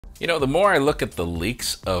You know, the more I look at the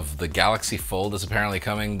leaks of the Galaxy Fold that's apparently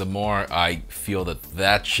coming, the more I feel that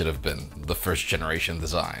that should have been the first generation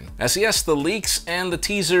design. As yes, the leaks and the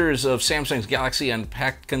teasers of Samsung's Galaxy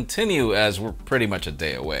Unpacked continue as we're pretty much a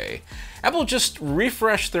day away. Apple just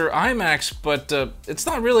refreshed their iMacs, but it's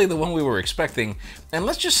not really the one we were expecting. And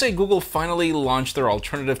let's just say Google finally launched their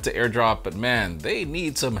alternative to AirDrop, but man, they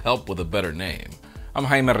need some help with a better name. I'm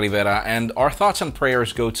Jaime Rivera, and our thoughts and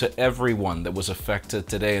prayers go to everyone that was affected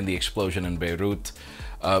today in the explosion in Beirut.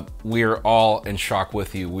 We're all in shock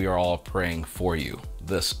with you. We are all praying for you.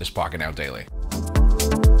 This is Pocketnow Daily.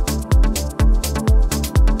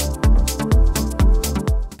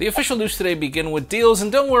 The official news today begin with deals,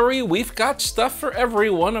 and don't worry, we've got stuff for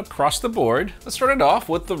everyone across the board. Let's start it off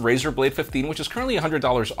with the Razer Blade 15, which is currently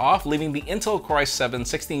 $100 off, leaving the Intel Core i7,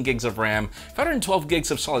 16 gigs of RAM, 512 gigs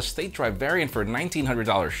of solid-state drive variant for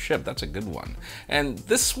 $1,900 shipped. That's a good one. And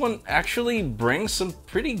this one actually brings some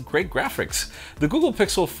pretty great graphics. The Google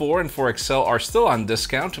Pixel 4 and 4 XL are still on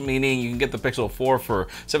discount, meaning you can get the Pixel 4 for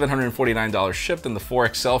 $749 shipped and the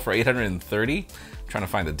 4 XL for $830. Trying to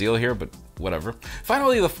find the deal here, but whatever.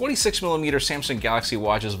 Finally, the 46mm Samsung Galaxy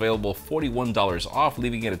Watch is available $41 off,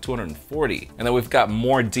 leaving it at $240. And then we've got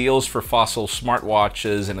more deals for Fossil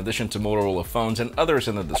smartwatches in addition to Motorola phones and others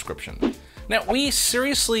in the description. Now, we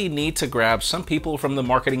seriously need to grab some people from the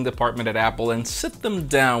marketing department at Apple and sit them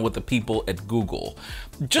down with the people at Google.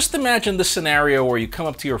 Just imagine the scenario where you come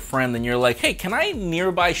up to your friend and you're like, hey, can I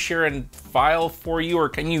nearby share a file for you? Or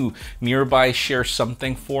can you nearby share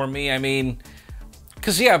something for me? I mean,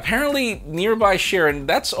 because yeah, apparently nearby share, and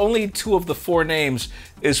that's only 2 of the 4 names,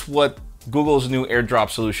 is what Google's new AirDrop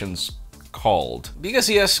solution's called. Because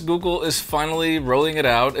yes, Google is finally rolling it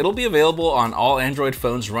out. It'll be available on all Android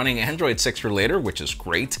phones running Android 6 or later, which is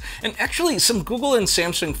great. And actually, some Google and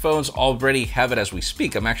Samsung phones already have it as we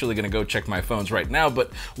speak. I'm actually going to go check my phones right now, but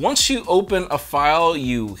once you open a file,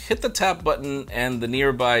 you hit the tap button and the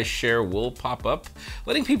nearby share will pop up,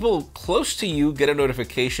 letting people close to you get a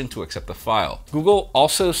notification to accept the file. Google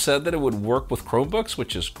also said that it would work with Chromebooks,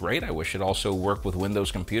 which is great. I wish it also worked with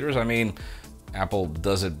Windows computers. I mean, Apple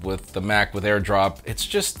does it with the Mac with AirDrop. It's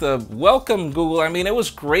just the welcome, Google. I mean, it was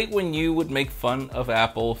great when you would make fun of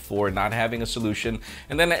Apple for not having a solution,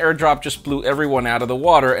 and then the AirDrop just blew everyone out of the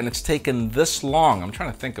water, and it's taken this long. I'm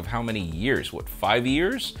trying to think of how many years. What, 5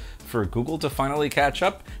 years for Google to finally catch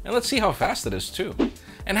up? And let's see how fast it is too.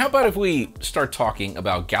 And how about if we start talking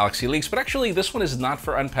about Galaxy leaks? But actually, this one is not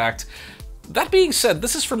for Unpacked. That being said,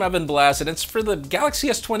 this is from Evan Blass, and it's for the Galaxy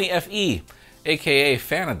S20 FE. AKA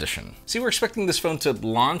Fan Edition. See, we're expecting this phone to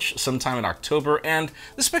launch sometime in October, and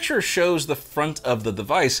this picture shows the front of the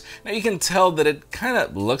device. Now you can tell that it kind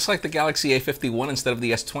of looks like the Galaxy A51 instead of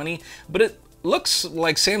the S20, but it looks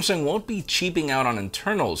like Samsung won't be cheaping out on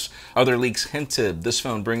internals. Other leaks hinted this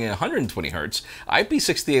phone bringing 120Hz,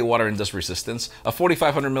 IP68 water and dust resistance, a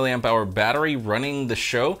 4500 mAh battery running the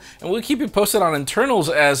show, and we'll keep you posted on internals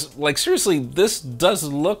as, like, seriously, this does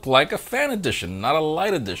look like a Fan Edition, not a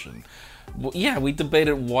Light Edition. Well, yeah, we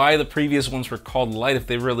debated why the previous ones were called Light if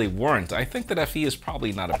they really weren't. I think that FE is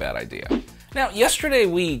probably not a bad idea. Now, yesterday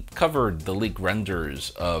we covered the leaked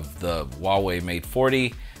renders of the Huawei Mate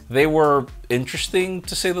 40. They were interesting,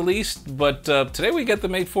 to say the least, but today we get the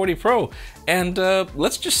Mate 40 Pro, and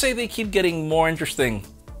let's just say they keep getting more interesting.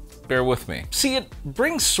 Bear with me. See, it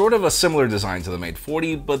brings sort of a similar design to the Mate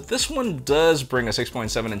 40, but this one does bring a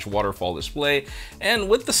 6.7-inch waterfall display, and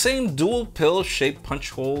with the same dual pill shaped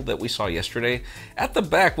punch hole that we saw yesterday. At the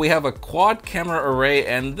back, we have a quad camera array,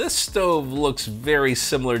 and this stove looks very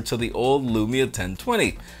similar to the old Lumia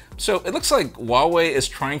 1020. So it looks like Huawei is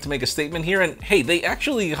trying to make a statement here, and hey, they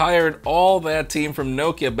actually hired all that team from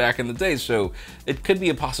Nokia back in the day, so it could be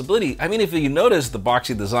a possibility. I mean, if you notice the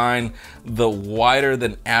boxy design, the wider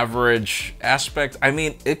than average aspect, I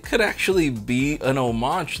mean, it could actually be an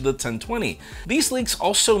homage to the 1020. These leaks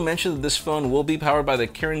also mention that this phone will be powered by the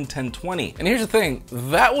Kirin 1020. And here's the thing,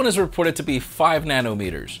 that one is reported to be 5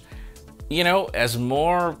 nanometers. You know, as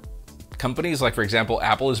more companies, like for example,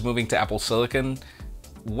 Apple is moving to Apple Silicon,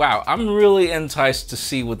 wow, I'm really enticed to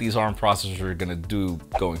see what these ARM processors are gonna do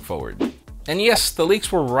going forward. And yes, the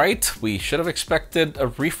leaks were right. We should have expected a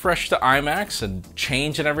refresh to iMacs and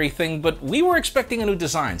change and everything, but we were expecting a new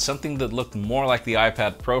design, something that looked more like the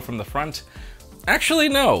iPad Pro from the front. Actually,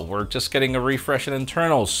 no, we're just getting a refresh in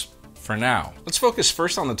internals for now. Let's focus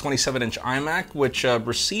first on the 27-inch iMac, which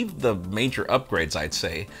received the major upgrades, I'd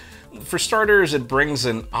say. For starters, it brings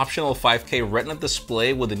an optional 5K Retina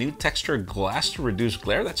display with a new textured glass to reduce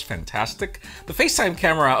glare. That's fantastic. The FaceTime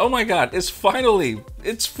camera, oh my god, it's finally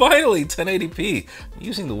 1080p. I'm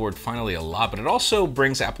using the word finally a lot, but it also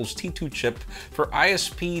brings Apple's T2 chip for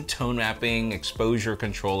ISP, tone mapping, exposure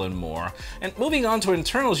control, and more. And moving on to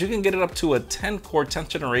internals, you can get it up to a 10-core 10th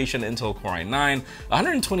generation Intel Core i9,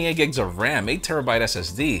 128 gigs of RAM, 8TB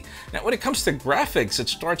SSD. Now, when it comes to graphics, it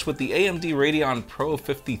starts with the AMD Radeon Pro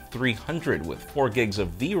 5300 with 4 gigs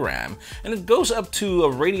of VRAM, and it goes up to a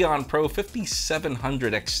Radeon Pro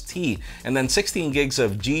 5700 XT, and then 16 gigs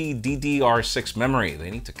of GDDR6 memory.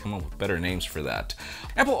 They need to come up with better names for that.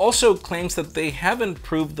 Apple also claims that they have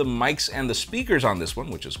improved the mics and the speakers on this one,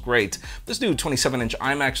 which is great. This new 27-inch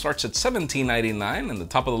iMac starts at $1799, and the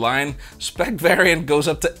top of the line spec variant goes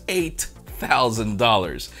up to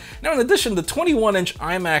 $8,000. Now, in addition, the 21-inch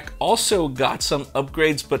iMac also got some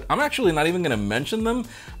upgrades, but I'm actually not even going to mention them.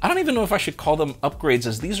 I don't even know if I should call them upgrades,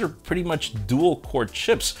 as these are pretty much dual-core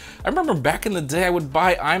chips. I remember back in the day I would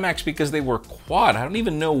buy iMacs because they were quad. I don't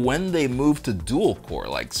even know when they moved to dual-core.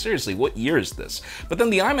 Like, seriously, what year is this? But then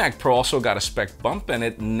the iMac Pro also got a spec bump, and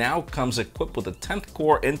it now comes equipped with a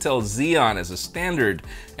 10th-core Intel Xeon as a standard,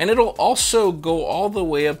 and it'll also go all the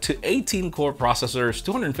way up to 18-core processors,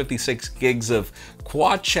 256 gigs of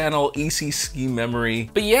quad-channel ECC memory.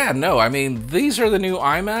 But yeah, no, I mean, these are the new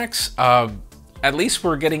iMacs. At least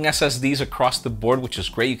we're getting SSDs across the board, which is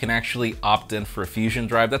great. You can actually opt in for a Fusion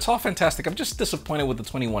drive. That's all fantastic. I'm just disappointed with the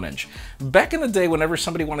 21-inch. Back in the day, whenever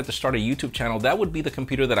somebody wanted to start a YouTube channel, that would be the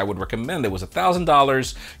computer that I would recommend. It was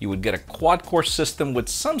 $1,000. You would get a quad-core system with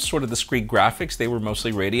some sort of discrete graphics. They were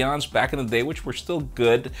mostly Radeons back in the day, which were still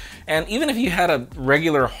good. And even if you had a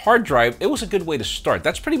regular hard drive, it was a good way to start.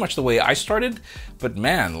 That's pretty much the way I started. But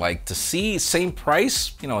man, like, to see same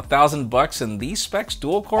price, you know, $1,000 and these specs,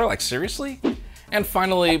 dual-core, like, seriously? And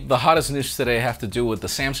finally, the hottest news today have to do with the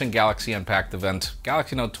Samsung Galaxy Unpacked event,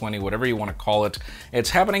 Galaxy Note 20, whatever you want to call it. It's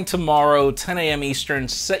happening tomorrow, 10 a.m. Eastern.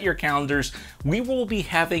 Set your calendars. We will be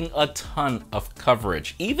having a ton of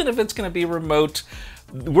coverage, even if it's going to be remote.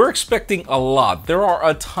 We're expecting a lot. There are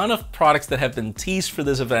a ton of products that have been teased for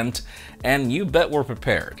this event, and you bet we're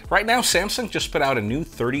prepared. Right now, Samsung just put out a new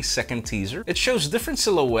 30-second teaser. It shows different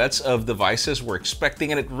silhouettes of devices we're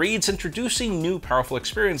expecting, and it reads, "Introducing new powerful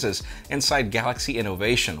experiences inside Galaxy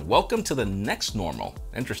innovation. Welcome to the next normal."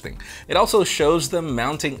 Interesting. It also shows them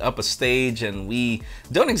mounting up a stage, and we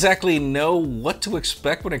don't exactly know what to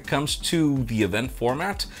expect when it comes to the event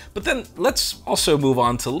format. But then let's also move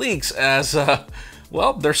on to leaks, as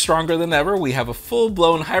well, they're stronger than ever. We have a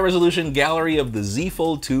full-blown high-resolution gallery of the Z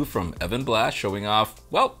Fold 2 from Evan Blass showing off,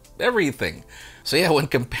 well, everything. So yeah, when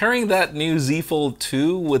comparing that new Z Fold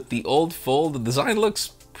 2 with the old Fold, the design looks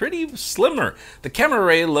pretty slimmer. The camera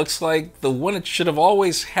array looks like the one it should have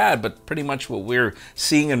always had, but pretty much what we're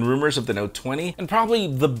seeing in rumors of the Note 20. And probably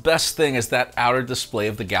the best thing is that outer display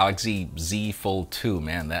of the Galaxy Z Fold 2.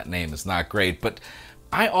 Man, that name is not great, but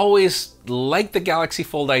I always liked the Galaxy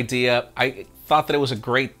Fold idea. I thought that it was a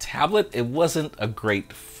great tablet. It wasn't a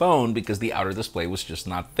great phone because the outer display was just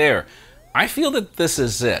not there. I feel that this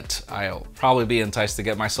is it. I'll probably be enticed to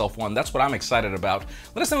get myself one. That's what I'm excited about.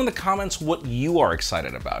 Let us know in the comments what you are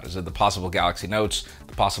excited about. Is it the possible Galaxy Notes,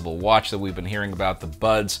 the possible watch that we've been hearing about, the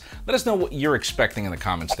Buds? Let us know what you're expecting in the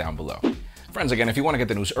comments down below. Friends, again, if you want to get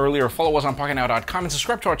the news earlier, follow us on Pocketnow.com and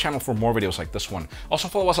subscribe to our channel for more videos like this one. Also,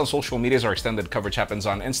 follow us on social medias. Our extended coverage happens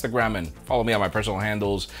on Instagram, and follow me on my personal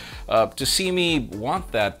handles to see me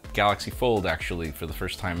want that Galaxy Fold, actually, for the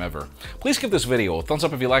first time ever. Please give this video a thumbs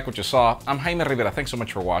up if you like what you saw. I'm Jaime Rivera. Thanks so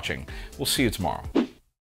much for watching. We'll see you tomorrow.